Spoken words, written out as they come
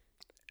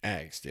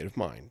Ag State of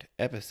Mind,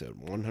 episode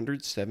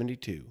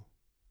 172.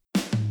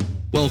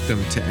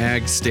 Welcome to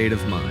Ag State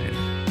of Mind,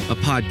 a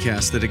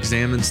podcast that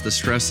examines the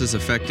stresses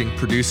affecting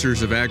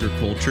producers of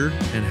agriculture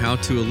and how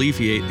to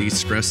alleviate these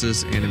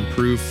stresses and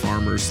improve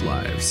farmers'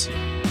 lives.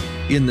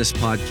 In this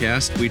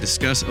podcast, we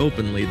discuss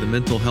openly the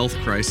mental health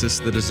crisis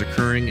that is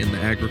occurring in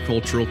the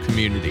agricultural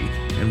community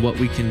and what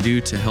we can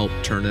do to help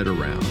turn it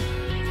around.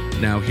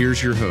 Now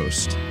here's your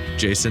host,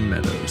 Jason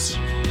Meadows.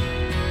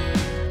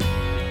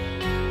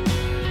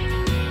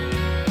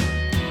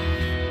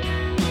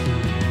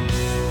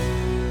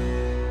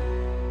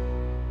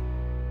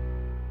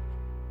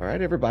 All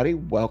right, everybody,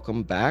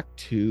 welcome back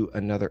to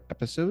another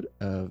episode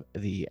of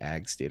the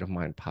Ag State of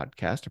Mind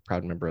podcast, a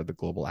proud member of the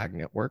Global Ag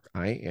Network.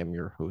 I am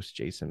your host,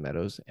 Jason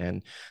Meadows,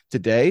 and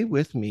today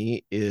with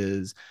me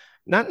is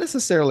not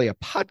necessarily a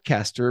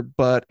podcaster,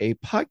 but a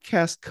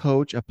podcast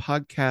coach, a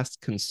podcast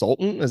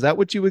consultant. Is that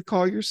what you would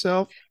call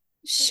yourself?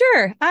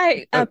 Sure.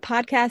 A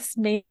podcast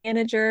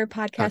manager,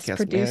 podcast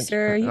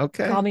producer. Manager. You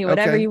can call me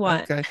whatever you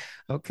want.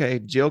 Okay.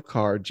 Jill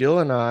Carr. Jill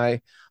and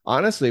I,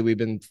 honestly, we've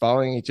been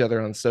following each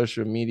other on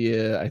social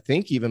media, I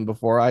think even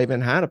before I even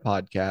had a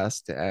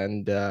podcast.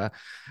 And,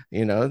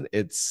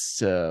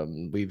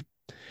 we've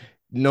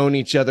known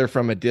each other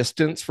from a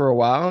distance for a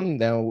while. And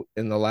now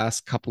in the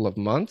last couple of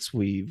months,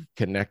 we've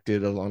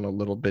connected on a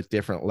little bit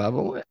different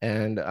level.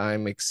 And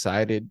I'm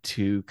excited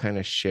to kind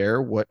of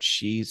share what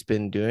she's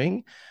been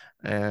doing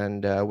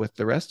and with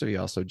the rest of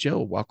y'all. So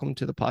Jill, welcome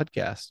to the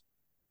podcast.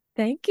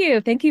 Thank you.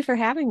 Thank you for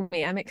having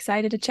me. I'm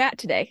excited to chat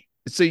today.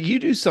 So you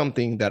do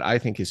something that I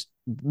think is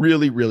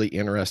really, really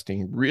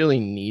interesting, really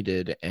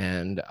needed.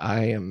 And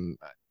I am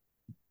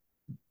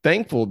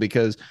thankful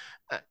because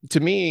to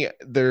me,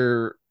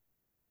 there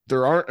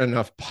aren't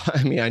enough.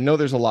 I mean, I know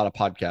there's a lot of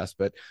podcasts,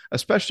 but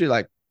especially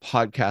like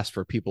podcasts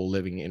for people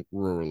living in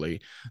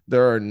rurally,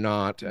 there are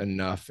not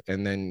enough.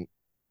 And then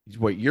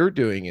what you're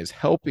doing is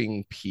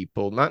helping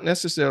people, not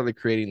necessarily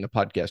creating the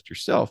podcast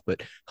yourself,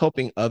 but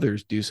helping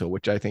others do so,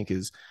 which I think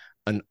is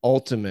an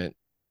ultimate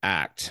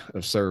act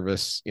of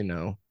service.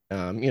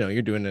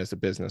 You're doing it as a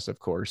business, of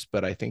course,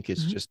 but I think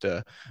it's just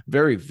a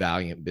very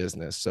valiant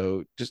business.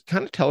 So just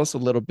kind of tell us a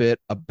little bit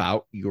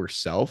about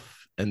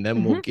yourself, and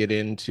then we'll get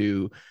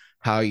into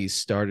how you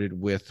started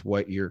with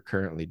what you're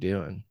currently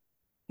doing.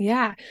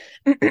 Yeah.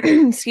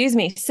 Excuse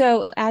me.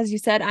 So as you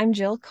said, I'm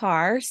Jill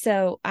Carr.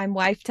 So I'm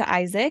wife to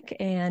Isaac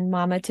and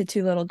mama to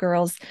two little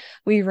girls.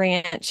 We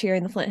ranch here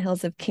in the Flint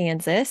Hills of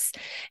Kansas.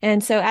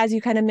 And so as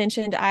you kind of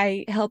mentioned,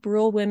 I help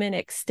rural women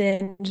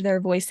extend their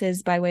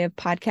voices by way of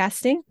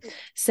podcasting.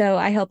 So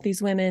I help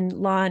these women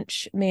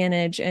launch,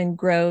 manage, and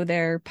grow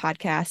their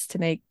podcasts to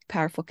make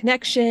powerful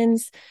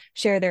connections,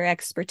 share their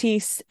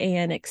expertise,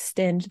 and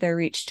extend their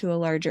reach to a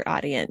larger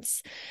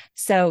audience.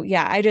 So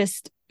yeah, I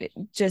just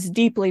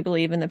deeply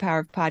believe in the power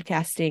of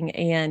podcasting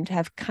and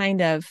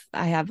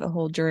I have a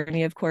whole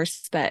journey, of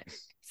course, but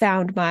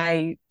found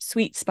my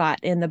sweet spot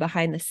in the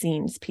behind the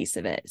scenes piece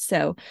of it.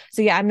 So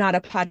yeah, I'm not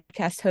a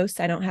podcast host.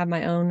 I don't have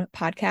my own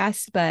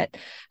podcast, but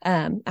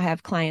I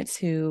have clients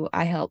who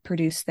I help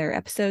produce their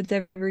episodes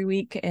every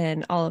week,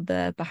 and all of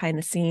the behind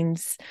the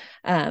scenes,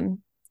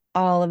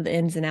 all of the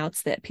ins and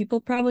outs that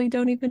people probably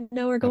don't even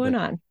know are going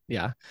on.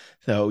 Yeah.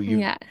 So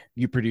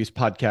you produce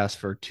podcasts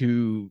for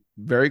two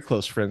very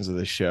close friends of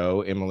the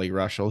show, Emily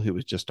Russell, who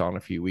was just on a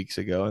few weeks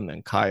ago, and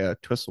then Kaya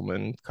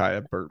Twisselman.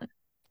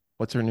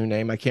 What's her new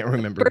name? I can't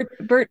remember.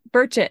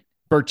 Burchett.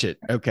 Burchett.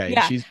 Okay.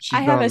 Yeah.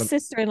 I have a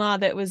sister-in-law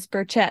that was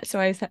Burchett, so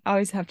I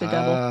always have to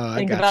double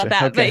think about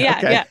that. Okay,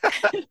 but yeah.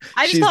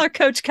 I just call her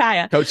Coach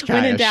Kaya. Coach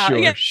Kaya. When in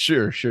doubt.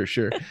 Sure.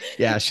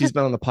 Yeah. She's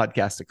been on the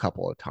podcast a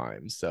couple of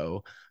times.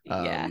 So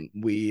I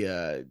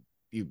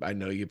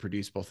know you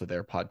produce both of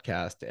their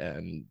podcasts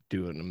and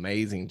do an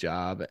amazing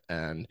job.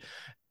 And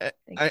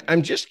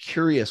I'm just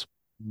curious,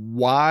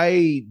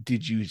 why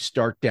did you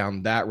start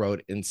down that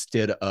road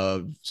instead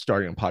of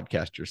starting a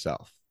podcast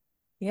yourself?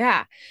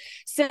 Yeah.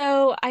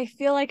 So I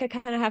feel like I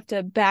kind of have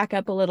to back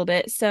up a little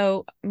bit.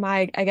 So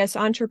my,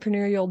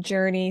 entrepreneurial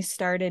journey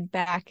started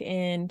back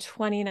in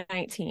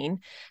 2019.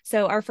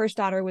 So our first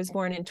daughter was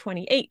born in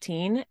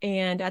 2018.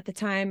 And at the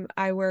time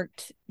I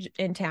worked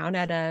in town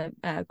at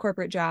a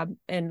corporate job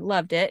and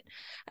loved it.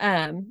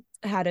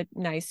 Had a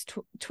nice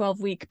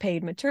 12-week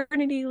paid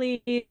maternity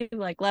leave,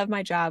 like love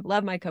my job,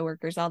 love my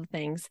coworkers, all the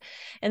things.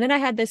 And then I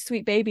had this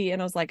sweet baby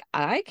and I was like,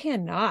 I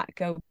cannot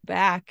go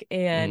back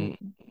and,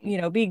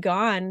 be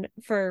gone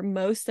for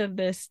most of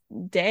this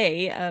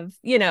day of,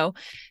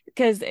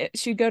 because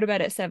she'd go to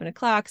bed at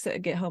 7:00. So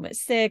I'd get home at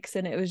 6:00,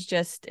 and it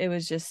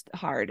was just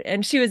hard.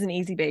 And she was an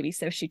easy baby,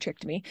 so she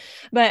tricked me,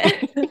 but,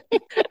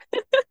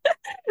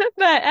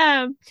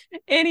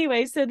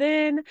 anyway, so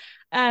then,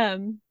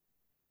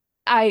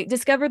 I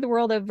discovered the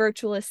world of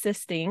virtual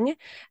assisting.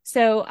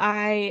 So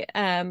I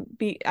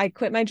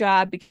quit my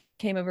job,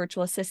 became a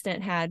virtual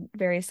assistant, had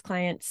various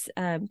clients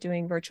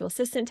doing virtual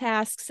assistant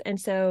tasks. And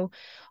so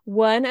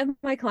one of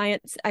my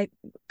clients,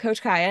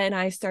 Coach Kaya, and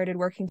I started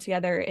working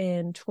together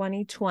in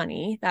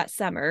 2020, that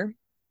summer.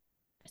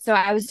 So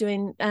I was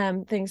doing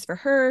things for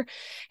her,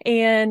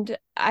 and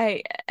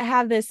I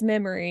have this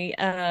memory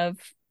of,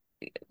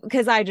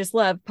 because I just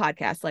love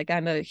podcasts. Like,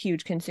 I'm a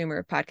huge consumer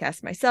of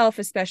podcasts myself,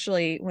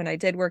 especially when I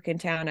did work in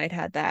town. I'd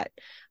had that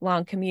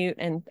long commute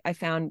and I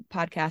found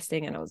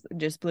podcasting and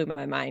just blew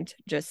my mind.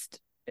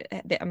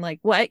 I'm like,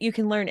 what? You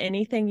can learn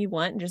anything you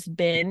want and just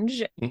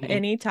binge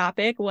any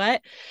topic.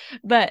 What?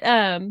 But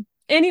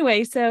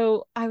anyway,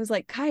 so I was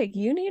like, Kai,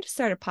 you need to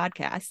start a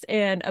podcast.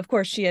 And of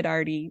course she had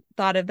already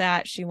thought of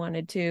that. She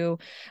wanted to.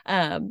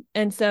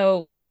 And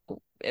so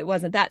it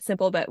wasn't that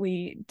simple, but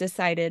we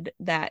decided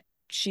that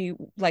we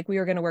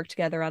were going to work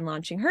together on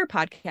launching her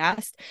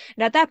podcast.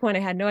 And at that point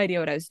I had no idea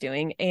what I was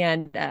doing.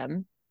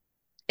 And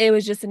it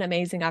was just an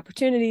amazing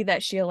opportunity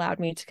that she allowed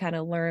me to kind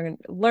of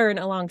learn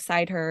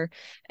alongside her.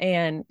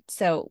 And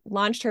so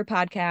launched her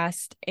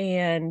podcast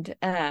and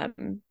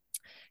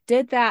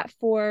did that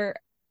for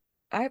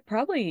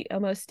probably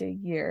almost a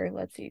year.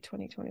 Let's see,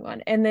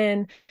 2021. And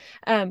then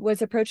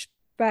was approached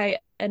by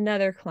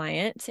another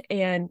client.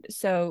 And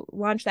so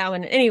launched that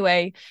one.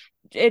 Anyway,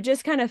 it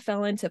just kind of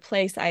fell into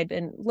place. I'd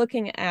been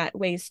looking at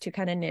ways to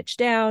kind of niche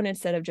down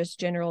instead of just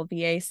general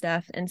VA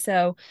stuff. And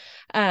so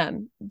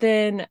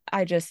then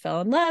I just fell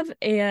in love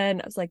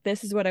and I was like,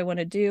 this is what I want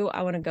to do.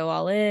 I want to go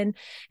all in.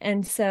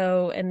 And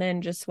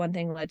then just one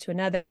thing led to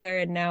another.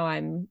 And now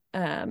I'm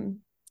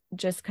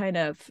just kind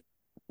of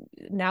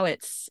now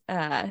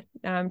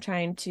I'm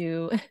trying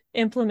to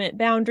implement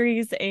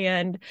boundaries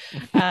and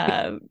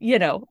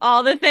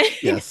all the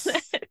things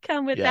that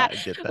come with that,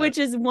 which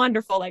is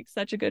wonderful, like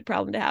such a good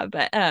problem to have.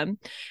 But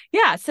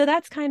so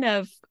that's kind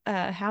of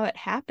how it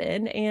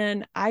happened.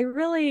 And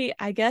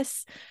I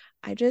guess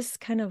I just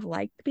kind of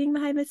like being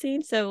behind the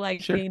scenes. So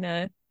like being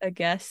a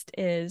guest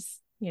is,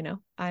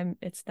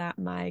 it's not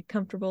my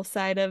comfortable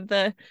side of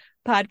the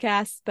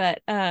podcast,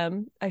 but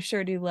I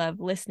sure do love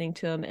listening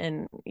to them.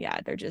 And yeah,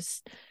 they're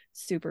just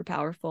super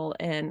powerful.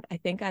 And I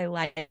think I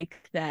like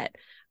that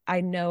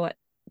I know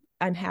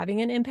I'm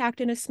having an impact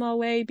in a small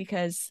way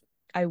because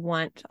I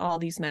want all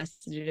these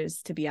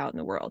messages to be out in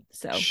the world.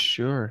 So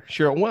sure.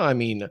 Well, I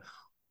mean,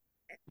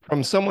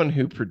 from someone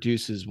who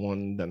produces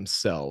one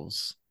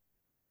themselves,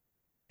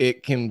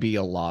 it can be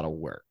a lot of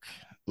work.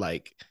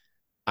 Like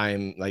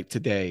I'm like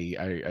today,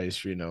 I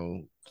just,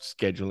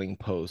 scheduling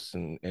posts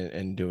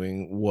and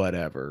doing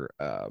whatever,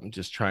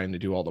 just trying to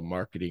do all the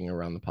marketing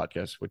around the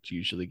podcast, which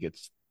usually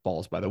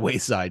falls by the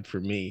wayside for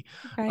me.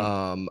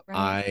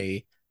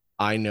 Right.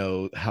 I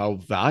know how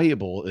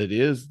valuable it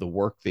is, the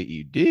work that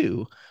you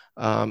do.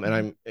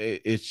 And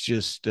it's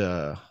just,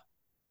 I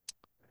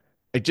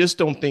just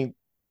don't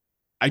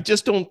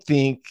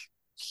think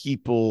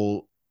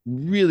people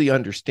really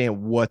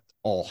understand what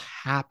all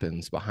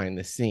happens behind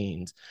the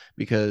scenes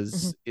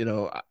because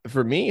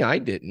for me I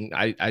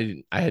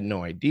had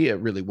no idea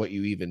really what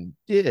you even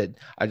did.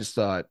 I just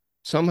thought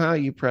somehow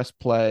you press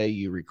play,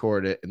 you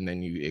record it, and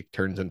then it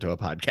turns into a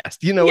podcast.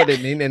 What I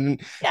mean?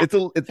 And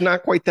it's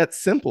not quite that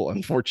simple,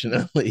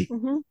 unfortunately.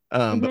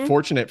 But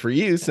fortunate for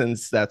you,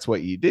 since that's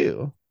what you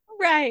do.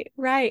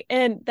 Right.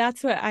 And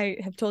that's what I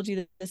have told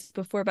you this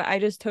before, but I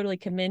just totally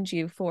commend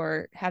you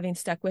for having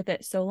stuck with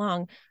it so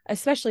long,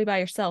 especially by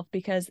yourself,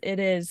 because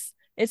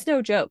it's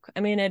no joke. I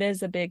mean, it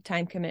is a big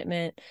time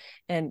commitment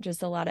and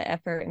just a lot of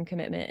effort and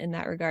commitment in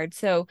that regard.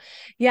 So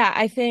yeah,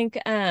 I think,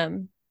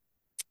 do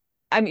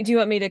you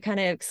want me to kind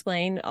of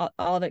explain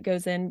all that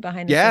goes in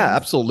behind the scenes? Yeah,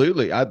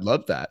 absolutely. I'd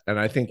love that. And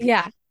I think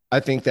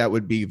that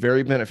would be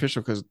very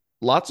beneficial because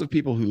lots of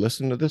people who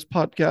listen to this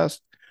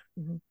podcast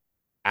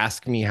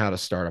ask me how to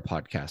start a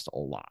podcast a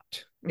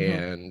lot.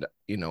 And,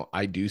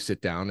 I do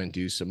sit down and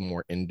do some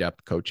more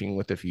in-depth coaching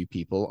with a few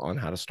people on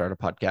how to start a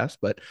podcast.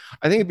 But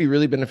I think it'd be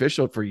really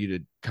beneficial for you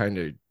to kind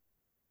of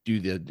do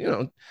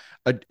the,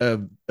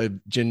 a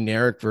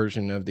generic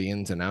version of the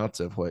ins and outs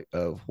of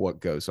what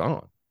goes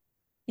on.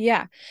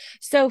 Yeah.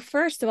 So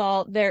first of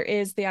all, there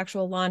is the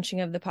actual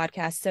launching of the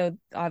podcast. So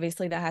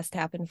obviously that has to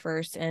happen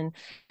first. And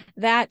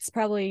that's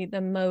probably the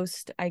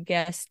most, I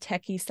guess,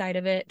 techie side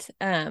of it.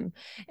 And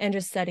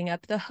just setting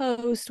up the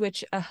host,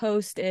 which a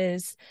host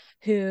is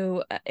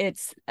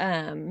it's,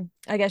 I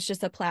guess,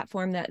 just a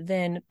platform that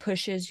then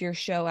pushes your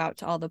show out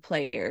to all the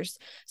players.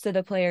 So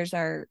the players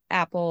are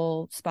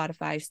Apple,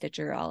 Spotify,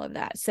 Stitcher, all of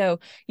that. So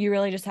you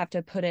really just have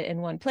to put it in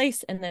one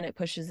place and then it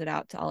pushes it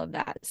out to all of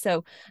that.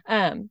 So,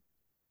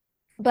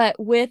 but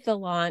with the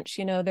launch,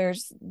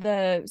 there's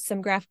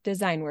some graphic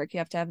design work. You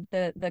have to have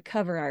the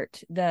cover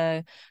art,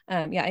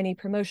 any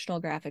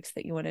promotional graphics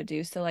that you want to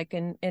do. So like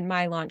in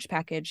my launch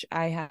package,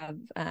 I have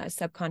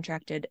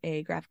subcontracted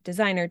a graphic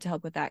designer to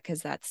help with that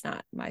because that's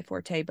not my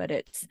forte, but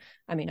it's,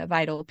 a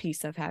vital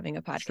piece of having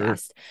a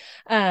podcast.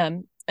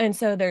 Sure. And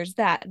so there's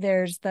that.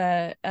 There's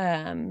the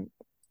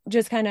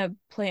just kind of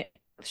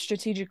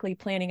strategically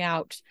planning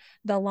out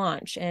the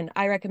launch. And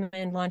I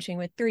recommend launching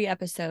with 3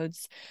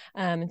 episodes.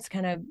 It's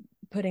kind of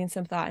putting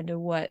some thought into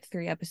what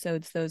 3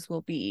 episodes those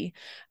will be,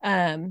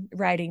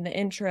 writing the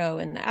intro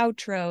and the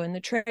outro and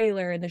the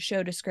trailer and the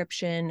show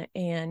description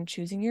and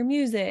choosing your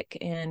music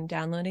and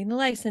downloading the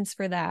license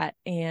for that.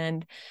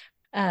 And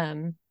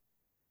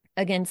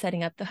again,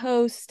 setting up the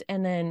host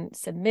and then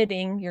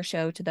submitting your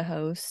show to the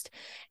host,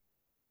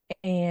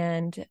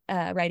 and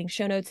writing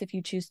show notes if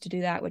you choose to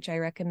do that, which I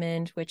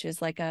recommend, which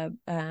is like a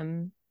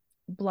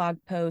blog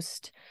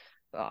post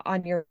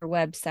on your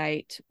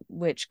website,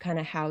 which kind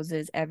of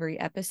houses every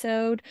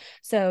episode.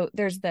 So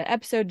there's the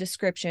episode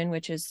description,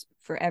 which is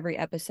for every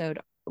episode,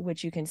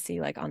 which you can see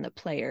like on the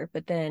player.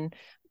 But then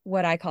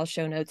what I call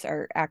show notes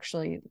are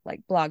actually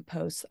like blog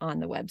posts on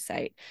the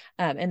website.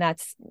 And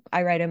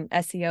I write them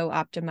SEO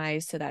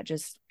optimized. So that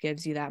just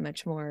gives you that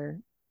much more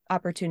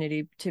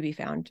opportunity to be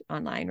found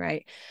online.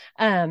 Right.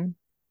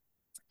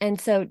 And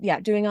so, yeah,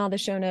 doing all the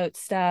show notes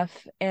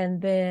stuff.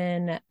 And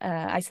then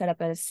I set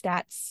up a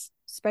stats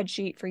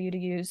spreadsheet for you to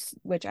use,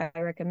 which I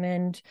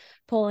recommend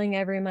pulling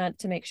every month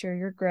to make sure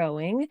you're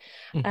growing.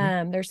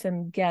 There's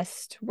some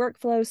guest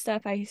workflow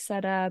stuff I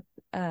set up.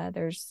 I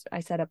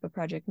set up a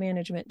project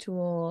management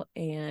tool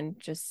and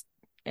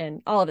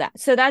all of that.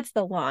 So that's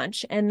the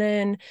launch. And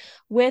then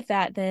with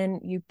that, then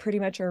you pretty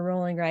much are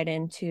rolling right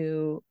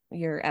into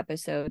your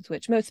episodes,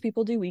 which most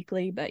people do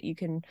weekly, but you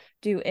can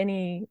do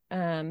any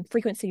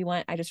frequency you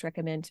want. I just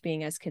recommend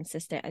being as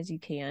consistent as you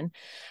can.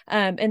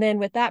 And then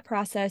with that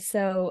process,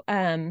 so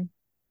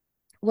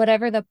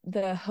whatever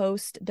the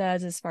host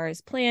does as far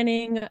as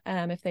planning,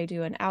 if they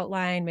do an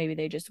outline, maybe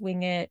they just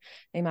wing it,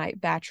 they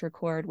might batch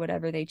record,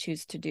 whatever they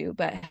choose to do,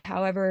 but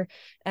however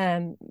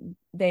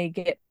they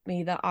get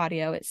me the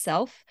audio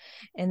itself,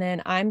 and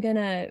then I'm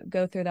gonna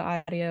go through the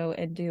audio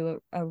and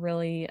do a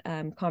really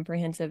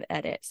comprehensive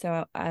edit.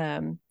 So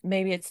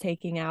maybe it's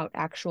taking out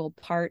actual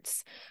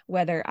parts,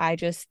 whether I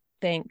just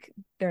think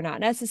they're not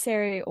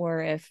necessary,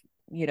 or if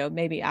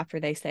maybe after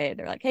they say it,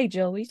 they're like, hey,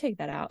 Jill, will you take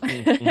that out?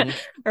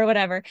 Or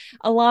whatever,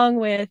 along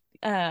with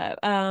that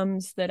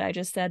I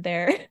just said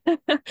there,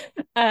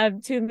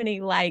 too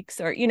many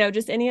likes, or,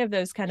 just any of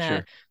those kind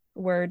of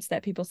words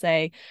that people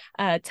say,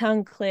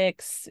 tongue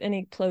clicks,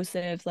 any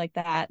plosives like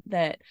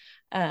that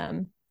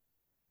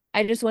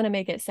I just want to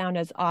make it sound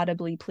as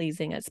audibly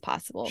pleasing as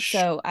possible.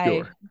 So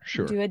I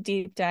do a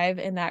deep dive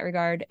in that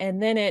regard.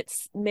 And then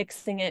it's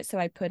mixing it. So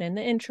I put in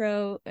the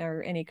intro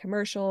or any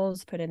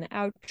commercials, put in the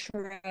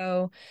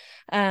outro.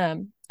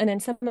 And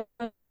then some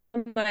of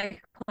my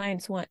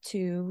clients want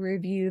to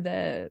review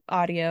the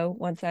audio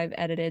once I've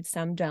edited,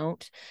 some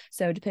don't.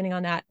 So depending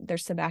on that,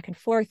 there's some back and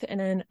forth. And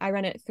then I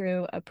run it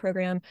through a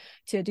program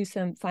to do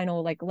some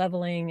final like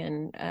leveling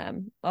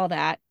and all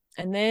that.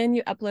 And then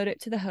you upload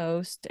it to the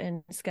host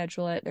and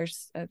schedule it.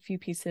 There's a few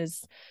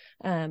pieces,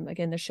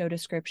 again, the show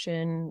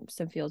description,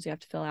 some fields you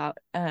have to fill out.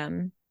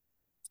 And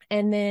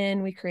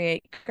then we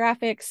create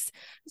graphics.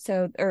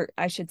 So, or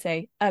I should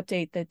say,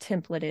 update the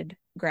templated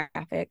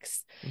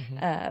graphics.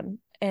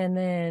 And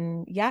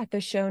then,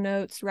 the show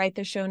notes, write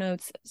the show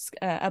notes,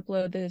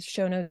 upload the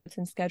show notes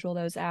and schedule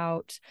those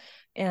out.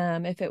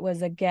 If it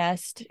was a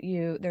guest,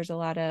 there's a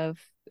lot of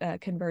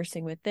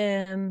conversing with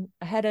them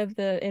ahead of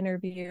the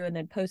interview and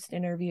then post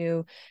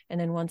interview. And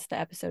then once the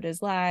episode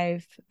is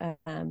live,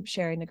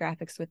 sharing the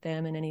graphics with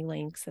them and any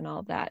links and all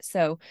of that.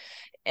 So,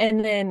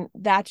 and then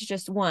that's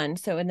just one.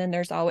 So, and then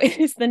there's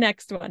always the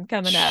next one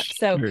coming up.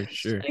 So,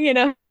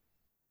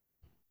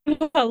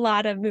 a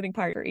lot of moving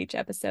parts for each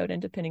episode,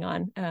 and depending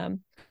on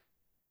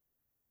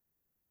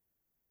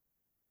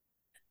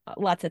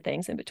lots of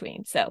things in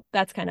between. So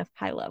that's kind of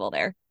high level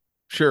there.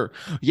 Sure.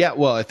 Yeah.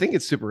 Well, I think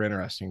it's super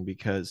interesting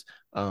because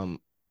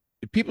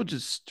people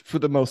just, for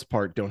the most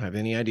part, don't have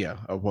any idea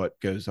of what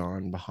goes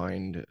on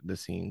behind the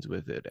scenes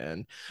with it.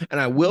 And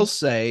I will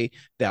say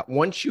that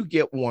once you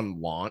get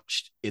one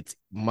launched, it's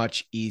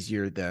much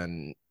easier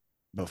than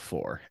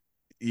before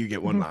you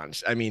get one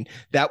launched. I mean,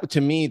 that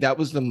to me, that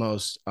was the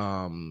most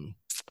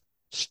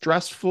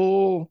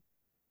stressful,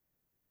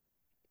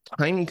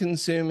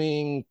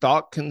 time-consuming,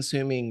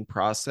 thought-consuming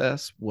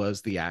process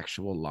was the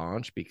actual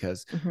launch,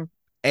 because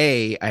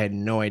A, I had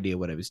no idea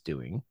what I was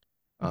doing.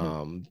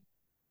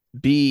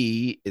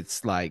 B,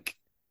 it's like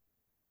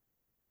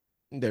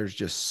there's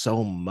just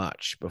so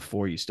much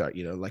before you start,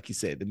 like you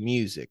say, the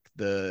music,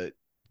 the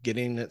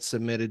getting it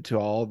submitted to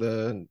all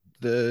the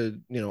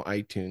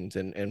iTunes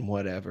and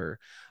whatever.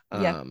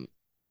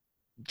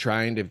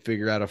 Trying to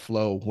figure out a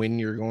flow when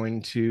you're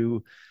going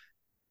to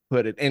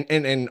put it,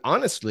 and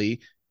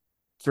honestly,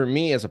 for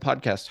me as a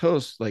podcast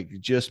host, like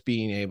just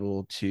being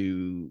able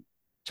to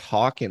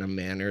talk in a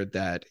manner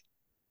that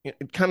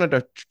kind of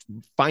to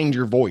find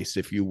your voice,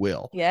 if you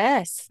will.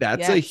 Yes.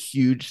 That's a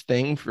huge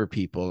thing for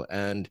people.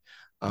 And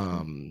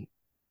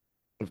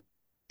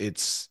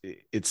it's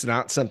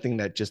not something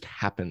that just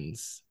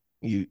happens.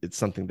 It's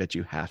something that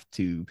you have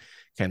to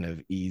kind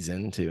of ease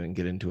into and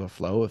get into a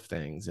flow of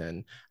things.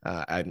 And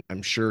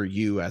I'm sure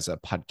you, as a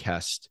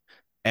podcast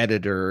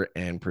editor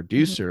and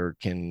producer,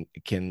 can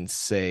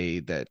say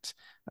that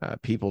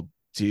people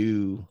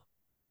do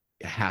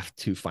have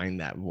to find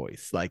that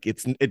voice. Like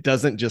it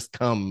doesn't just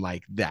come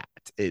like that.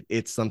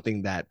 It's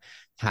something that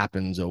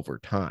happens over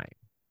time.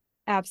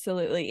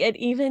 Absolutely. It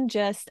even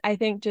just, I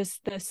think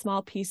just the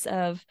small piece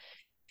of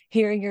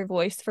hearing your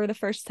voice for the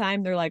first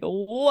time, they're like,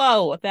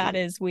 whoa, that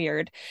is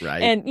weird.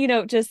 Right. And,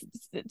 just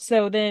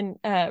so then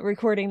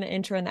recording the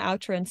intro and the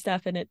outro and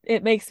stuff. And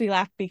it makes me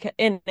laugh because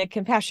in a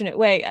compassionate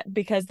way,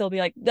 because they'll be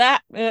like,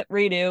 that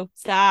redo,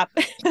 stop.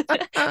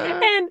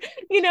 And,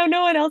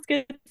 no one else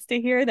gets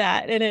to hear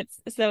that. And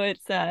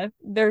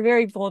they're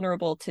very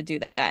vulnerable to do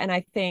that. And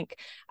I think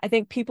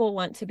people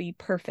want to be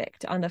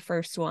perfect on the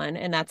first one.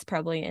 And that's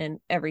probably in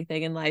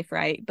everything in life,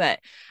 right? But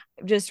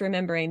just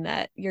remembering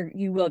that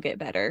you will get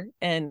better,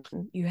 and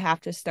you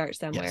have to start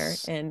somewhere.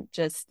 Yes. And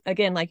just,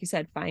 again, like you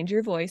said, find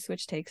your voice,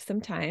 which takes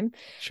some time.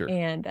 Sure.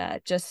 And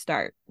just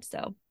start.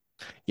 So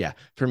yeah,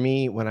 for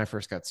me, when I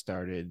first got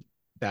started,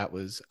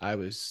 I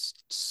was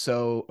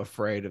so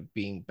afraid of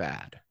being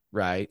bad,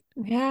 right?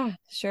 yeah,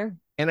 sure.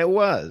 And it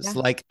was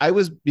like,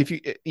 if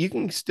you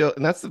can still,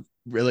 and that's the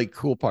really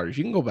cool part, is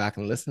you can go back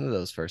and listen to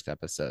those first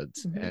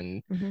episodes,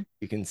 and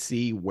you can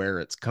see where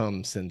it's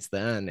come since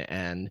then.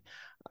 And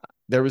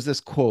there was this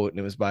quote, and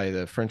it was by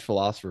the French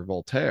philosopher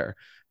Voltaire,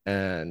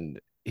 and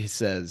he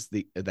says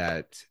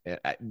that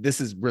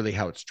this is really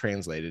how it's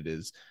translated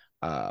is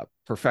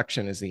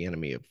perfection is the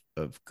enemy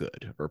of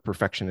good, or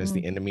perfection is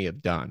the enemy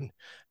of done,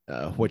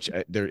 which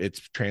it's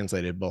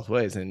translated both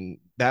ways. And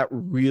that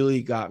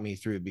really got me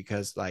through,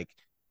 because like,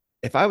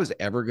 if I was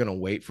ever going to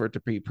wait for it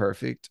to be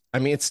perfect, I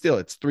mean, it's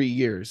 3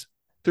 years.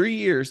 3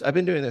 years. I've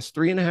been doing this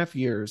 3.5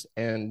 years.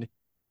 And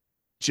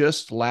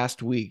just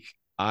last week,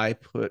 I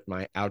put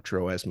my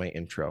outro as my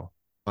intro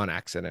on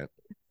accident.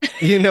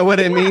 You know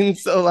what I mean?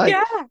 So like,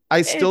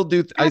 I still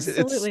do.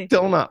 It's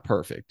still not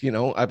perfect.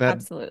 I've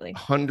had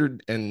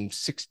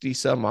 160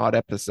 some odd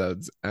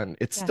episodes, and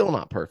it's still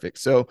not perfect.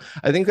 So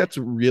I think that's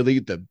really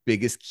the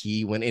biggest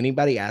key when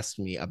anybody asks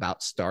me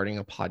about starting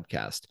a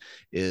podcast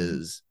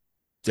is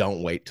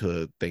don't wait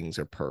till things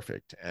are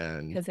perfect,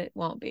 and because it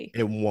won't be.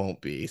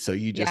 So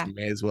you just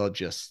may as well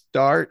just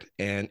start.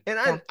 And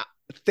I'm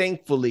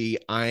thankfully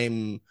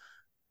I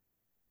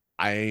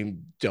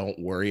don't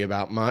worry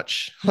about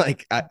much.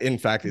 Like, in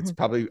fact, it's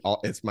probably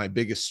it's my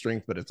biggest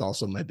strength, but it's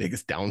also my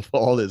biggest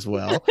downfall as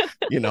well.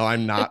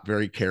 I'm not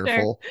very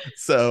careful.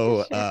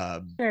 Sure.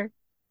 So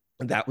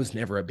that was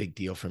never a big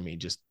deal for me.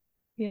 Just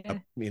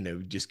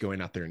just going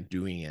out there and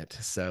doing it.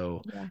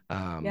 So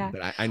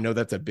but I know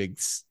that's a big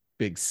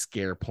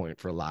scare point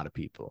for a lot of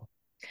people.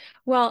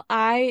 Well,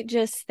 I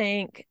just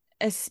think,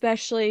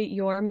 especially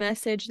your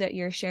message that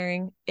you're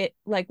sharing, it,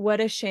 like,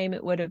 what a shame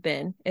it would have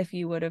been if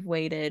you would have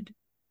waited,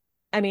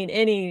 I mean,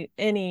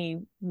 any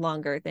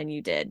longer than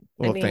you did.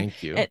 Well,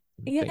 thank you. Thank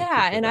you and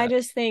that. I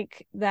just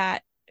think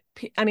that,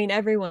 I mean,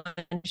 everyone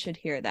should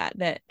hear that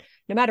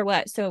no matter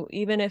what. So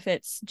even if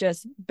it's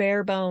just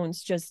bare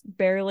bones, just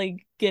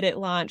barely get it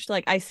launched,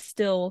 like, I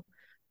still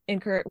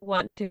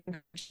want to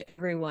encourage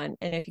everyone.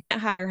 And if you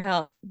can't hire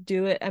help,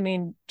 do it. I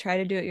mean, try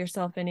to do it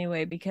yourself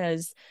anyway,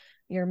 because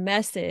your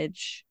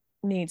message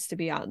needs to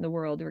be out in the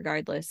world,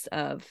 regardless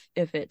of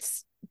if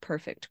it's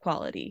perfect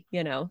quality,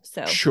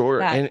 so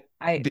sure. And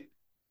I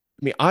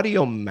mean,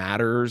 audio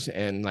matters,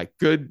 and like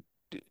good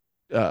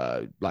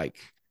like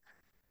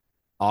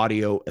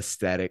audio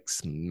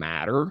aesthetics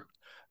matter,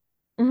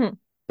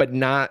 but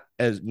not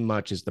as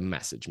much as the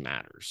message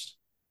matters.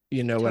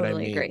 You know what I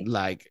mean? Agree.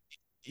 Like,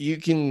 you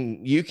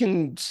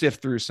can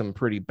sift through some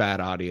pretty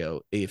bad audio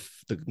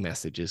if the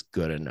message is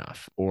good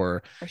enough,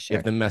 or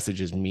if the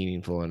message is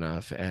meaningful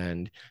enough.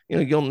 And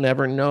you'll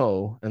never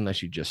know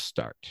unless you just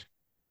start.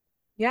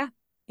 Yeah.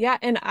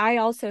 And I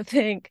also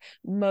think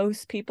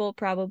most people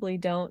probably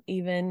don't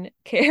even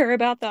care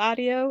about the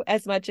audio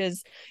as much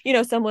as,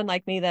 someone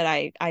like me, that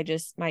I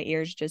just, my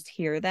ears just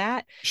hear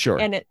that. Sure.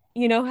 And it,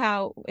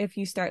 how if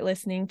you start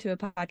listening to a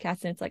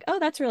podcast and it's like, oh,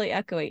 that's really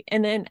echoey.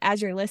 And then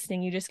as you're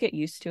listening, you just get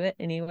used to it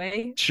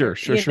anyway. Sure.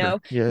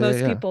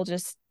 Most people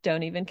just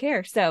don't even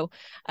care. So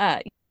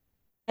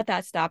let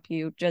that stop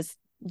you. Just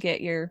get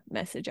your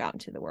message out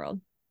into the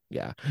world.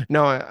 Yeah,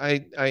 no,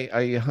 I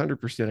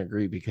 100%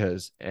 agree,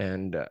 because,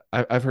 and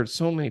I've heard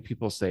so many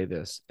people say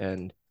this,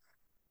 and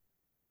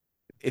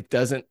it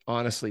doesn't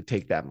honestly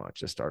take that much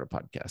to start a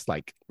podcast,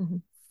 like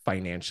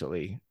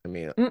financially. I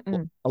mean,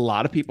 a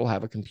lot of people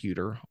have a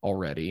computer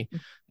already.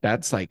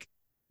 That's like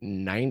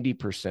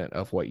 90%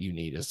 of what you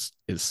need is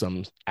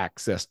some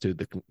access to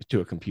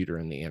a computer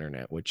and the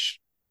internet, which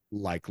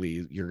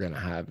likely you're going to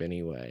have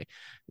anyway.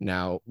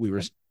 Now, we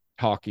were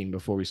talking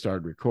before we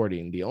started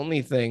recording, the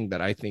only thing that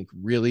I think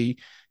really,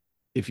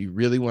 if you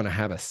really want to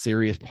have a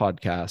serious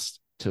podcast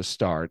to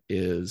start,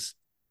 is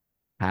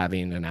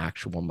having an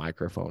actual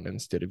microphone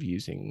instead of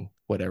using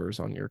whatever's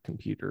on your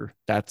computer.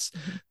 That's,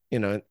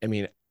 I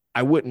mean,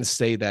 I wouldn't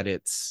say that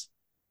it's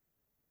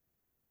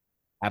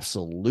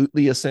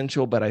absolutely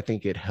essential, but I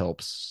think it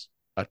helps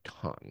a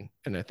ton.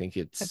 And I think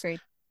it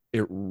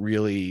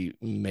really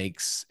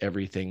makes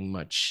everything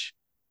much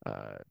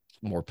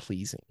more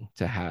pleasing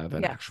to have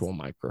an actual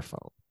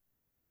microphone.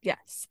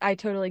 Yes, I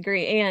totally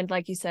agree. And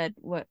like you said,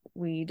 what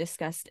we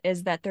discussed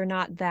is that they're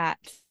not that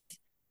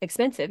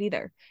expensive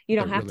either. You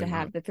don't have to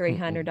have the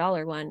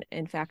 $300 one.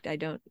 In fact, I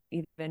don't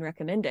even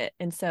recommend it.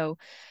 And so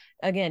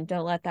again,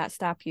 don't let that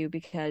stop you,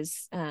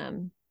 because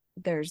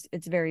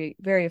it's very,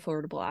 very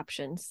affordable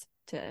options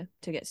to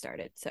get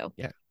started. So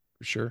Yeah,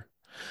 for sure.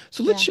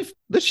 So yeah.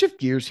 let's shift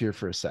gears here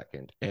for a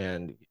second,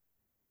 and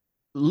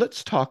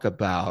let's talk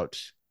about,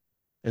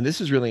 and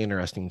this is really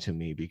interesting to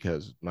me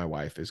because my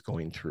wife is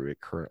going through it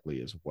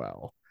currently as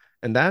well.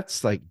 And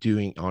that's like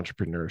doing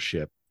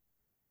entrepreneurship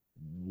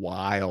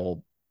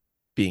while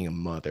being a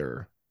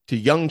mother to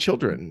young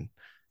children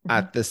Mm-hmm.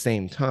 at the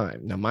same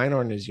time. Now, mine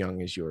aren't as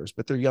young as yours,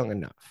 but they're young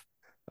enough.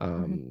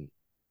 Mm-hmm.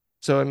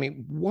 So, I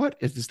mean,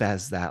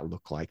 does that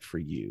look like for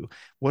you?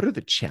 What are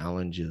the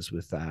challenges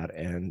with that?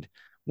 And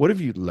what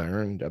have you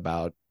learned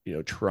about,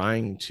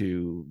 trying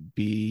to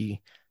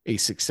be a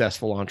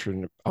successful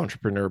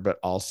entrepreneur, but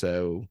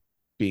also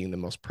being the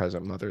most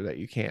present mother that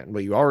you can?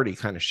 Well, you already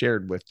kind of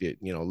shared with it,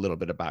 a little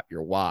bit about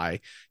your why,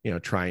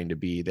 trying to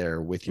be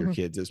there with your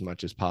Mm-hmm. kids as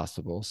much as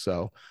possible.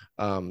 So,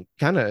 kind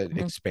of Mm-hmm.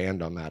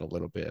 expand on that a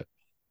little bit.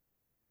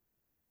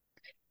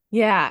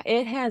 Yeah,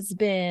 it has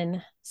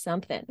been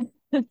something.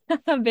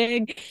 A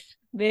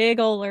big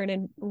old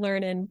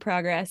learning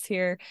progress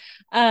here.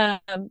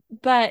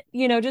 But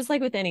just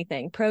like with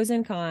anything, pros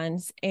and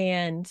cons.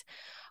 And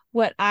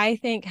what I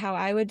think, how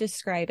I would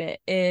describe it,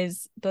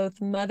 is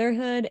both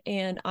motherhood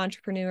and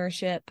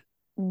entrepreneurship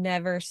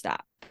never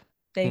stop.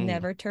 They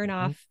never turn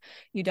Mm-hmm. off.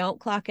 You don't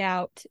clock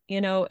out,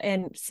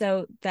 and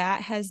so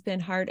that has been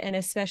hard. And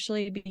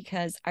especially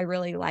because I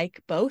really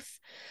like both.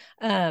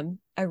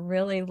 I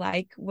really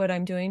like what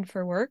I'm doing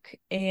for work.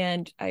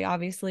 And I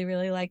obviously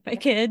really like my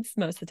kids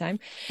most of the time.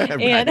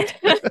 And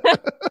Right.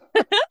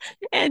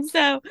 and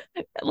so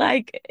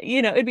like,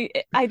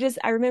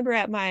 I remember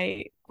at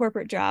my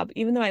corporate job,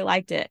 even though I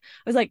liked it,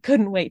 I was like,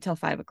 couldn't wait till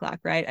 5 o'clock,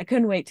 right? I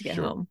couldn't wait to get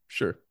Sure, home.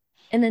 sure.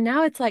 And then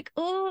now it's like,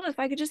 oh, if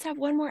I could just have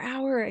one more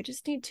hour, I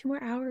just need 2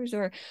 more hours.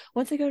 Or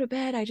once I go to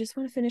bed, I just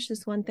want to finish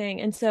this one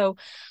thing. And so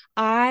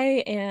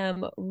I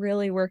am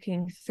really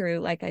working through,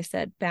 like I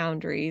said,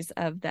 boundaries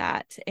of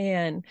that.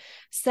 And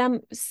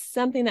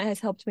something that has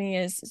helped me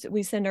is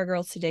we send our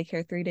girls to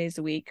daycare 3 days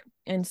a week.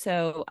 And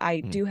so I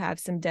Hmm. do have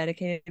some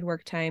dedicated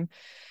work time.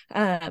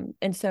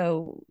 And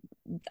so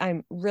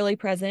I'm really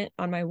present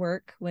on my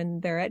work when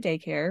they're at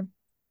daycare.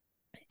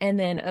 And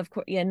then of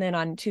course, and then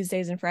on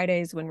Tuesdays and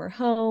Fridays when we're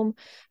home,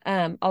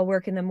 I'll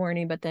work in the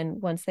morning, but then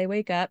once they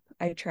wake up,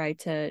 I try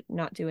to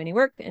not do any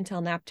work until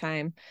nap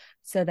time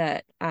so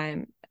that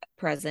I'm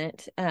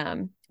present.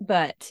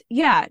 But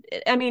yeah,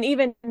 I mean,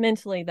 even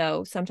mentally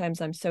though,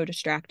 sometimes I'm so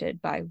distracted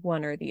by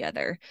one or the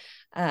other.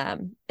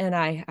 And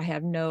I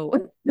have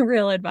no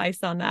real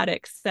advice on that,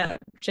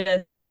 except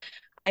just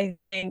I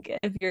think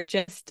if you're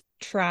just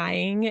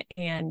trying,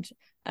 and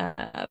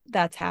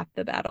that's half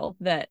the battle.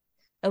 That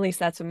at least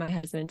that's what my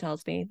husband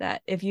tells me,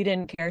 that if you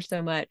didn't care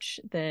so much,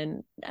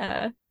 then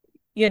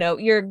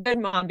you're a good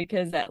mom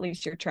because at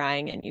least you're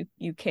trying and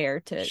you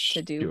care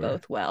to do Sure,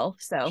 both well.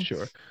 So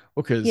sure.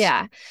 Well, because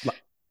yeah.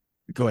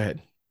 go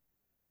ahead.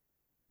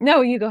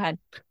 No, you go ahead.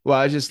 Well,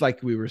 I just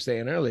like we were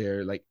saying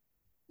earlier, like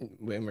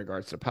in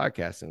regards to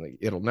podcasting, like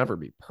it'll never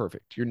be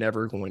perfect. You're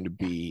never going to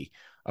Yeah. be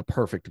a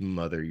perfect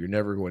mother. You're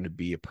never going to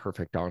be a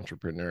perfect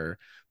entrepreneur,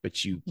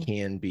 but you Mhm.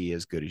 can be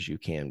as good as you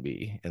can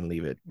be and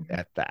leave it Mhm.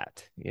 at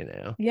that.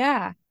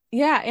 Yeah.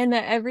 Yeah. And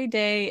that every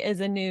day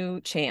is a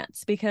new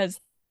chance, because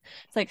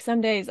it's like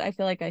some days I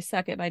feel like I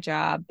suck at my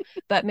job,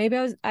 but maybe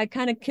I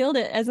kind of killed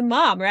it as a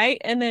mom,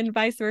 right? And then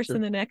vice versa Sure.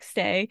 the next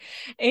day.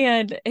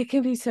 And it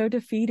can be so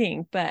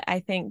defeating. But I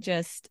think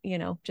just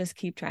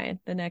keep trying.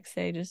 The next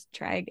day, just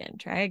try again,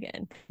 try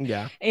again.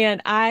 Yeah.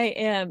 And I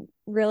am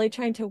really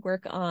trying to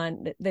work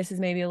on this. Is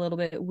maybe a little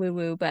bit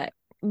woo-woo, but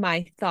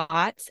my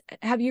thoughts.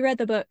 Have you read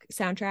the book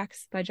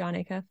Soundtracks by John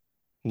Acuff?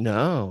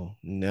 No,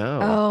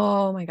 no.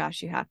 Oh my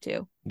gosh, you have to.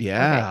 Okay.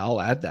 Yeah,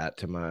 I'll add that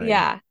to my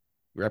Yeah.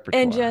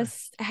 And repertoire.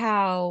 just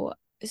how,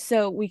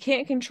 so we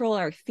can't control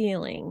our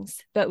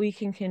feelings, but we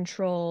can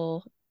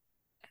control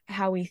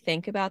how we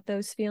think about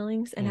those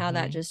feelings, and how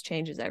that Hmm. just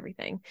changes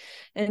everything.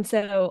 And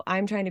so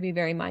I'm trying to be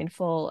very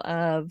mindful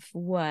of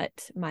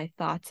what my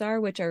thoughts are,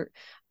 which are,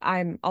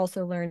 I'm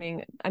also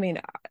learning, I mean,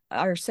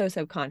 are so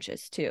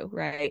subconscious too,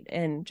 right?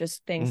 And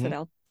just things that Hmm.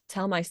 I'll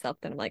tell myself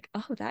that I'm like,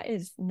 oh, that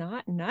is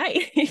not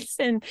nice.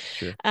 And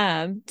Sure.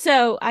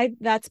 so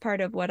that's part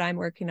of what I'm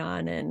working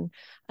on.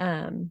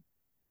 And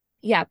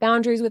yeah,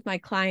 boundaries with my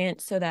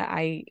clients so that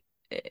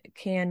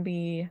can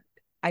be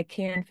I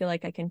can feel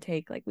like I can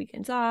take like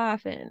weekends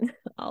off and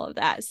all of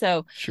that.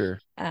 So Sure.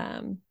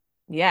 um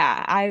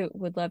yeah, I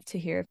would love to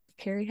hear if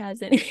Carrie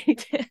has any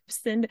tips,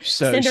 and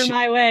So send her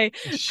my way.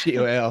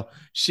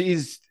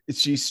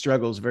 she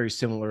struggles very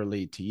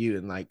similarly to you,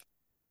 and like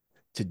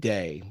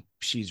today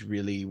she's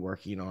really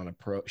working on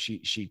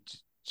she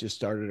just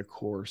started a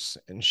course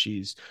and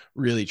she's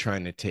really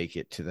trying to take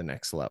it to the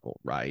next level,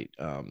 right?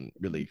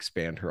 Really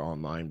expand her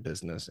online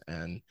business.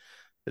 And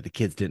but the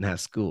kids didn't have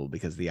school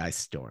because of the ice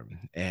storm,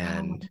 Oh,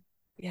 and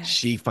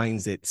she yes.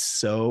 finds it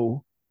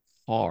so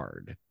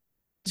hard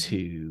Mhm.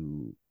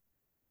 to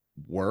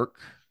work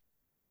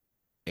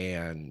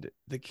and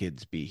the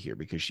kids be here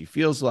because she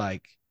feels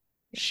like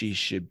she Yes.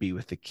 should be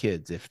with the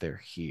kids if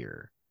they're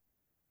here.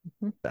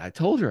 Mhm. But I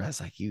told her, I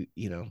was like, you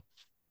know,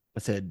 I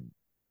said,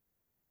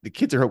 the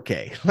kids are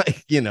okay.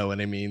 Like, you know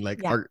what I mean?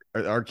 Like Yeah.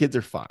 our kids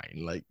are fine.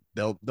 Like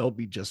they'll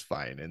be just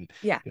fine. And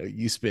Yeah. you know,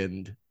 you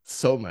spend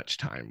so much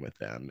time with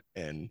them.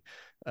 And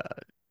uh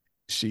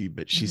she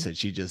Mhm.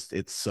 said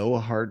it's so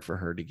hard for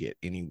her to get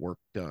any work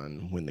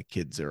done when the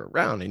kids are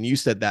around. And you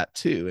said that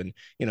too. And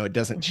you know, it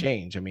doesn't Mhm.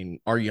 change. I mean,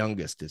 our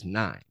youngest is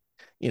 9,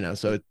 you know,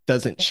 so it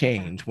doesn't Yeah.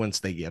 change once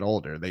they get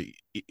older.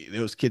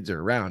 Those kids are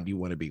around, you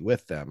want to be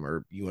with them,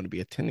 or you want to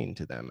be attending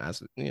to them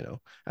as, you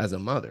know, as a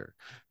mother.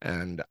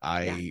 And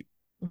Yeah.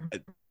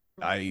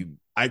 I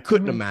I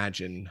couldn't Mhm.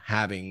 imagine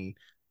having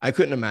I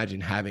couldn't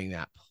imagine having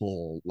that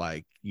pull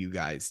like you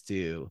guys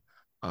do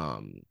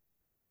um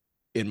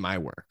in my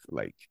work.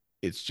 Like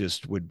it's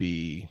just it would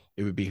be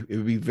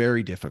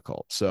very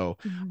difficult. So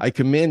Mhm. I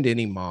commend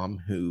any mom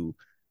who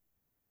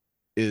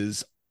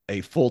is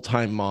a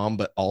full-time mom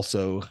but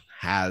also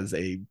has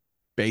a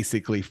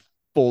basically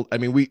full, I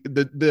mean,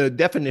 the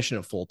definition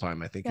of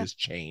full-time I think Yeah. has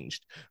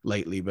changed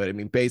lately, but I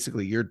mean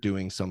basically you're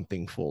doing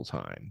something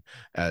full-time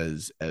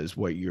as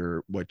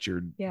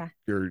Yeah.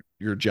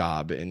 your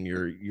job and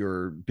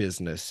your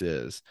business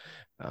is.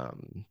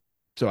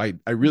 So I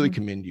really Mhm.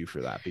 commend you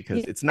for that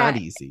because it's not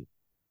Yeah. easy.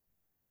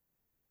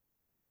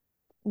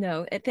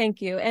 No,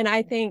 thank you. And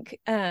I think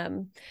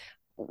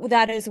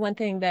that is one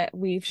thing that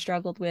we've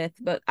struggled with,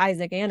 but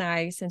Isaac and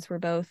I, since we're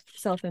both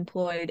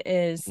self-employed,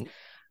 is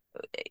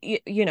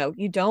you know,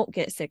 you don't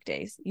get sick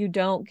days, you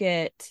don't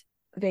get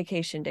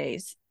vacation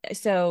days.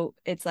 So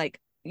it's like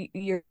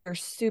you're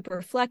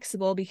super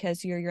flexible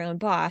because you're your own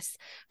boss,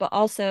 but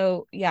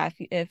also, yeah,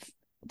 if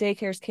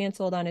daycare's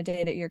canceled on a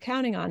day that you're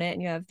counting on it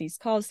and you have these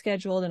calls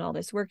scheduled and all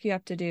this work you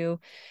have to do,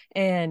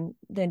 and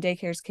then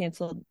daycare's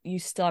canceled, you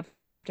still have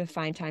to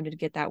find time to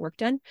get that work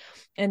done.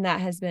 And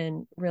that has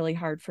been really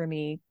hard for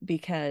me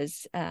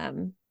because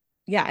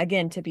yeah,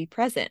 again, to be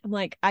present. I'm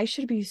like, I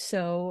should be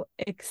so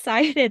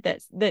excited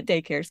that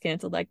daycare is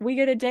canceled. Like we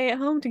get a day at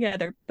home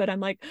together, but I'm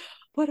like,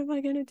 what am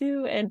I gonna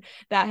do? And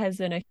that has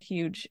been a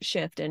huge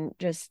shift and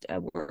just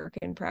a work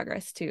in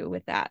progress too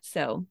with that.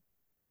 So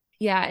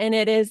yeah, and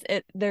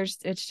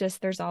it's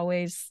just there's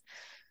always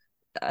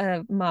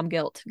mom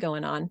guilt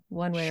going on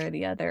one way or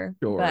the other.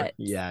 Sure. But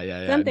Yeah.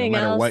 No something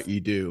matter what else, you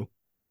do.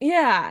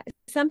 yeah,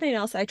 something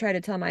else I try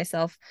to tell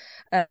myself,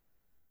 uh,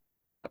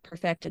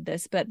 perfected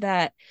this, but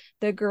that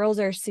the girls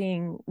are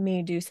seeing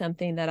me do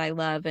something that I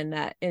love and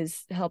that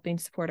is helping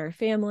support our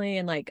family.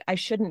 And like, I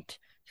shouldn't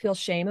feel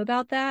shame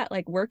about that.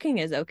 Like, working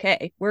is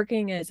okay,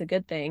 working is a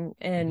good thing.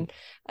 Mhm.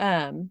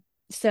 And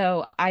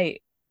so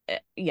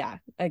yeah,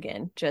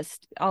 again,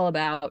 just all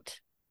about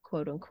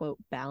quote unquote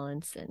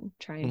balance and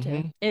trying to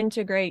Mhm.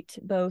 integrate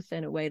both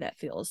in a way that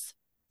feels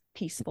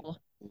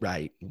peaceful.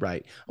 Right,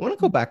 right. I want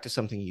to go back to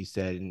something you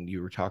said, and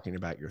you were talking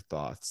about your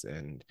thoughts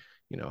and,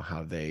 you know,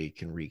 how they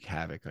can wreak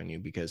havoc on you,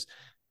 because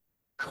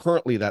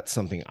currently that's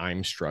something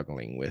I'm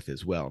struggling with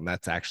as well. And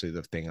that's actually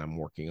the thing I'm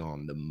working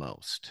on the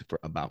most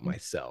about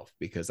myself,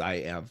 because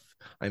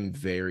I'm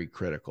very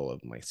critical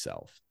of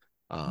myself.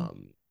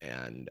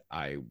 And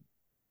I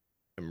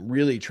am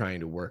really trying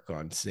to work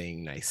on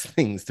saying nice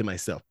things to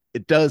myself.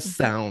 It does Mhm.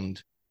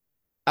 sound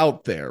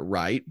out there,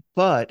 right?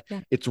 But Yeah.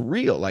 it's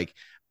real. Like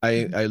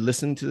Mhm. I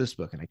listened to this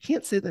book, and I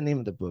can't say the name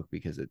of the book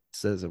because it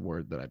says a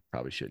word that I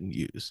probably shouldn't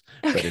use.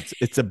 But Okay.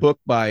 it's a book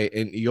by,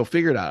 and you'll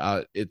figure it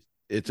out.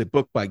 It's a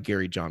book by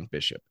Gary John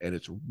Bishop, and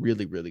it's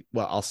really really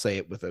well. I'll say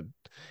it with a.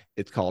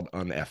 It's called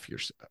Unf Your.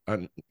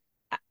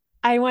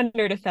 I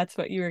wondered if that's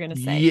what you were going to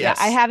say. Yeah,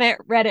 I Yes, haven't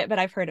read it, but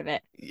I've heard of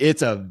it.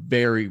 it's a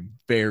very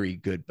very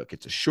good book.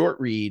 It's a short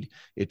read.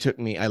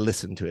 I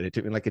listened to it. It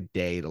took me like a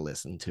day to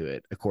listen to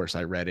it. Of course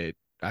I read it.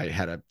 I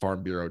had a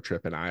Farm Bureau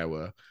trip in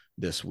Iowa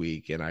this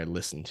week, and I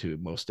listened to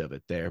most of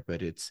it there.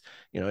 But it's,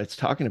 you know, it's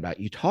talking about,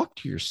 you talk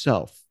to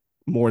yourself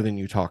more than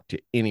you talk to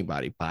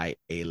anybody by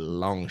a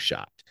long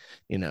shot,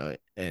 you know.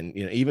 And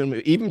you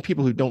know, even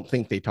people who don't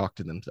think they talk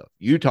to themselves,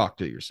 you talk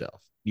to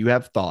yourself. You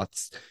have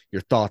thoughts.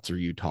 Your thoughts are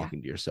you Yeah.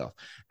 talking to yourself.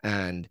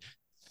 And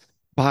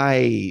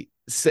by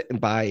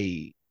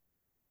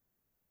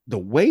the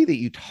way that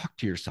you talk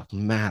to yourself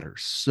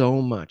matters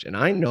so much. And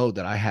I know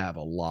that I have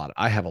a lot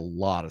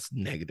of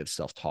negative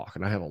self-talk,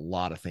 and I have a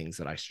lot of things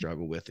that I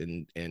struggle with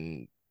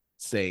in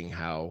saying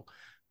how,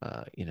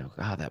 you know,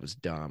 oh, that was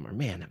dumb, or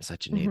man, I'm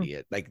such an Hmm.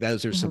 idiot. Like Hmm.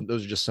 those are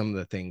just some of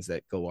the things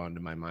that go on to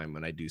my mind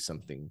when I do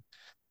something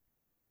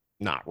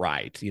not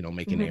right, you know,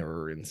 make an Hmm.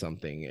 error in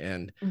something.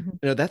 And Hmm.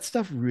 you know, that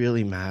stuff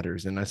really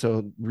matters. And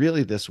so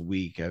really this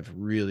week I've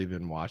really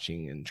been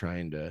watching and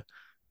trying to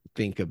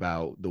think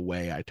about the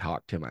way I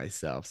talk to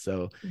myself.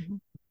 So Hmm.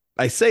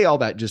 I say all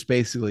that just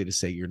basically to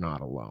say you're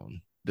not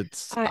alone.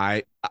 That's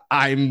I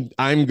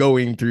I'm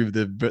going through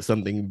the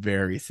something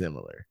very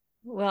similar.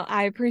 Well,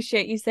 I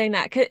appreciate you saying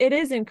that, 'cause it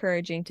is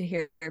encouraging to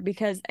hear,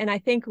 because, and I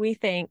think we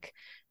think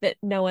that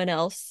no one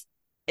else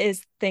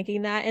is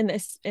thinking that in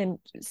this. And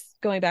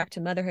going back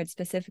to motherhood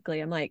specifically,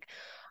 I'm like,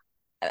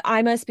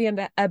 I must be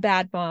a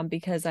bad mom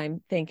because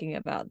I'm thinking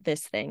about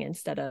this thing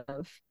instead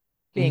of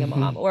being a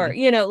mom, or,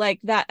 like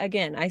that.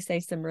 Again, I say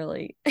some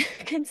really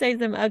can say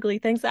some ugly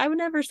things that I would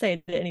never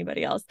say to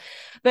anybody else.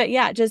 But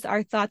yeah, just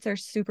our thoughts are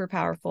super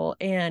powerful.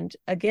 And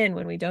again,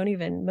 when we don't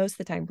even most of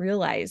the time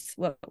realize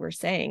what we're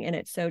saying, and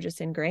it's so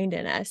just ingrained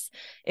in us,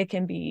 it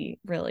can be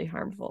really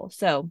harmful.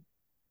 So,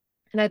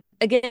 and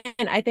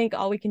I think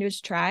all we can do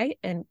is try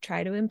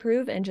to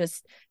improve, and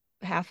just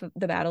half of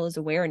the battle is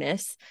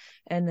awareness,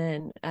 and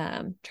then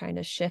trying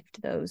to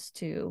shift those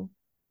to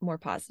more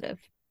positive.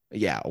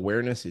 Yeah,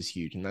 awareness is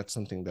huge. And that's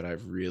something that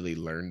I've really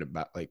learned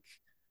about, like,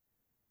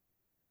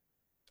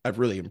 I've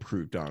really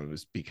improved on,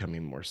 was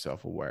becoming more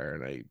self-aware.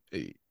 And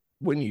I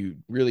when you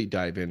really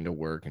dive into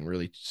work and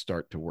really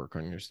start to work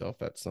on yourself,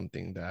 that's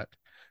something that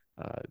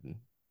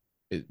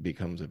it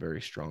becomes a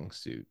very strong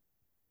suit.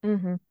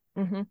 Mm-hmm.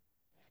 Mm-hmm.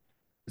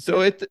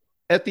 So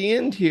at the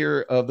end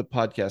here of the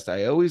podcast,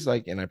 I always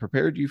like, and I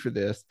prepared you for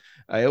this,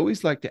 I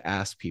always like to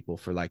ask people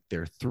for like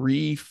their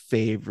 3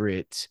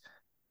 favorite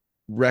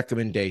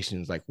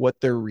recommendations, like what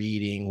they're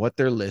reading, what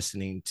they're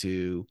listening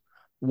to.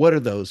 What are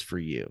those for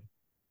you?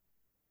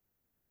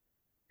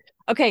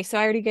 Okay, so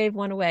I already gave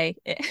one away.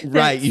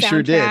 Right, you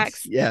sure did.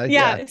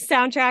 Yeah.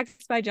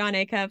 Soundtracks by Jon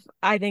Acuff.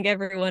 I think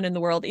everyone in the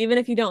world, even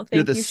if you don't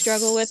think you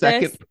struggle with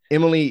this.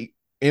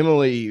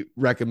 Emily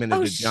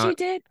recommended she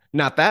did?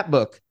 Not that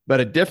book, but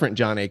a different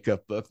Jon Acuff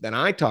book. Then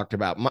I talked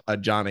about a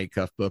Jon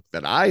Acuff book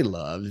that I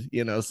love,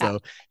 so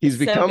he's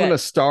becoming a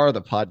star of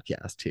the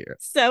podcast here.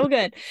 So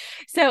good.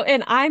 So,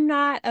 and I'm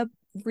not a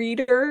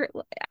reader.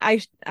 I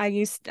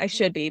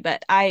should be,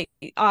 but I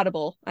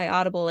audible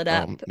it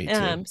up. Me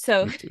too.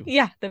 So me too.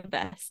 Yeah, the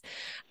best.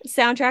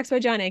 Soundtracks by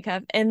Jon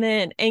Acuff, and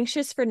then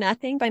Anxious for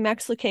Nothing by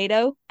Max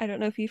Lucado. I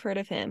don't know if you've heard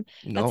of him.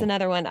 No. That's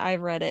another one.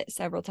 I've read it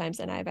several times,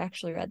 and I've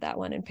actually read that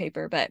one in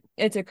paper, but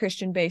it's a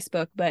Christian-based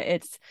book, but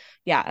it's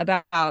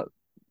about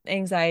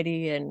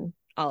anxiety and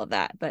all of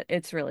that, but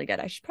it's really good.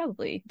 I should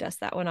probably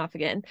dust that one off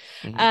again.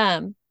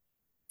 Mm-hmm.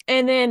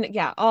 And then,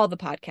 all the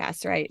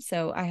podcasts, right?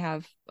 So I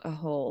have a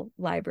whole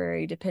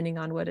library, depending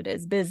on what it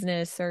is,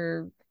 business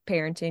or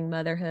parenting,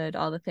 motherhood,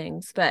 all the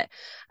things. But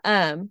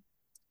I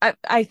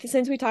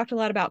since we talked a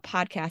lot about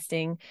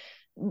podcasting,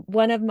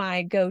 one of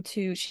my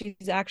go-to,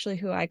 she's actually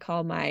who I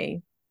call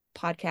my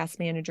podcast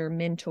manager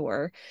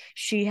mentor.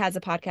 She has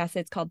a podcast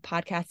that's called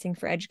Podcasting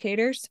for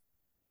Educators.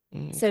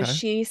 Okay. So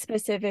she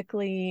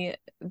specifically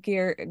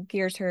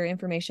gears her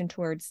information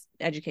towards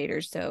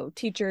educators, so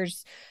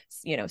teachers,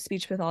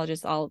 speech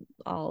pathologists,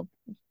 all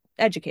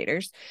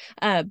educators.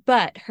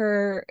 But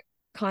her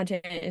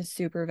content is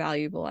super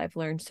valuable. I've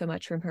learned so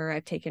much from her.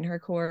 I've taken her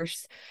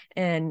course,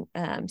 and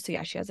she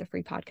has a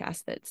free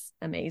podcast that's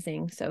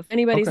amazing. So if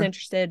anybody's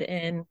interested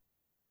in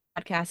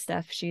podcast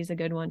stuff, she's a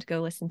good one to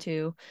go listen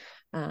to.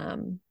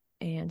 And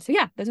so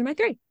those are my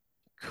 3.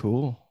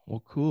 Cool.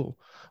 Well, cool.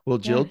 Well,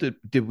 Jill,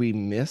 did we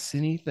miss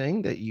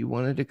anything that you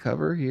wanted to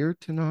cover here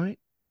tonight?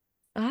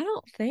 I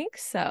don't think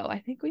so. I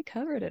think we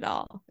covered it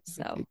all.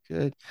 So okay,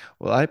 good.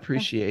 Well, I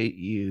appreciate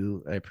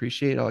you. I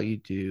appreciate all you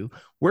do.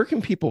 Where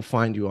can people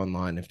find you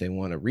online if they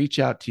want to reach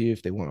out to you,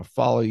 if they want to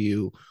follow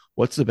you?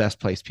 What's the best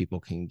place people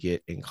can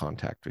get in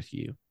contact with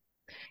you?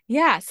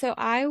 Yeah, so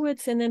I would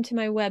send them to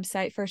my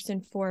website first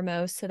and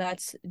foremost. So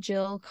that's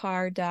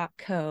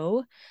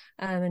jillcarr.co.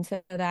 And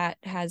so that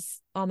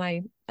has all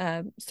my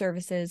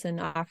services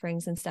and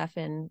offerings and stuff,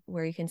 and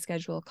where you can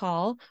schedule a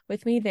call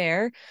with me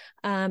there.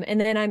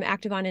 And then I'm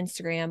active on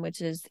Instagram,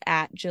 which is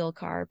at Jill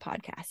Carr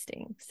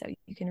Podcasting. So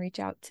you can reach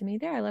out to me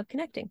there. I love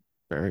connecting.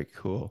 Very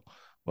cool.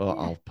 Well,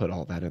 I'll put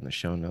all that in the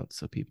show notes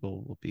so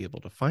people will be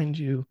able to find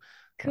you.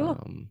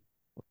 Cool.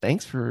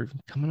 Thanks for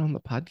coming on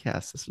the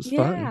podcast. This was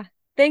fun.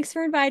 Thanks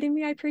for inviting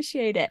me. I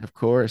appreciate it. Of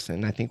course.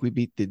 And I think we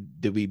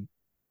did we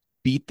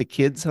beat the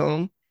kids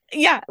home?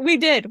 Yeah, we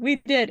did. We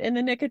did in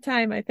the nick of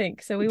time, I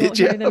think. So we won't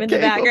hear them in the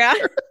background.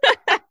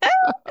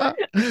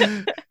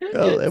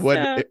 Well,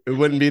 it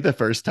wouldn't be the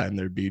first time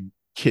there'd be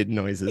kid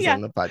noises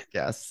on the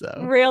podcast.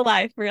 So real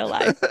life.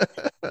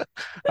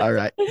 All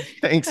right.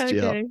 Thanks,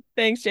 Jill.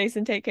 Thanks,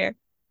 Jason. Take care.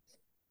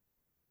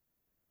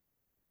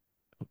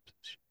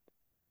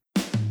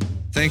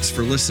 Thanks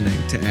for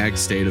listening to Ag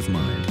State of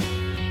Mind.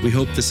 We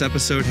hope this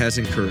episode has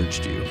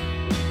encouraged you.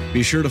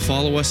 Be sure to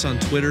follow us on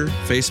Twitter,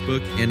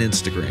 Facebook, and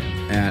Instagram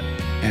at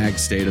Ag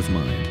State of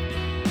Mind.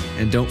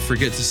 And don't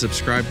forget to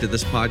subscribe to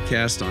this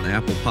podcast on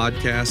Apple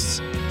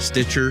Podcasts,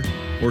 Stitcher,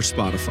 or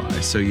Spotify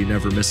so you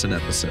never miss an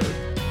episode.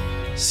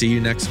 See you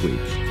next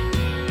week.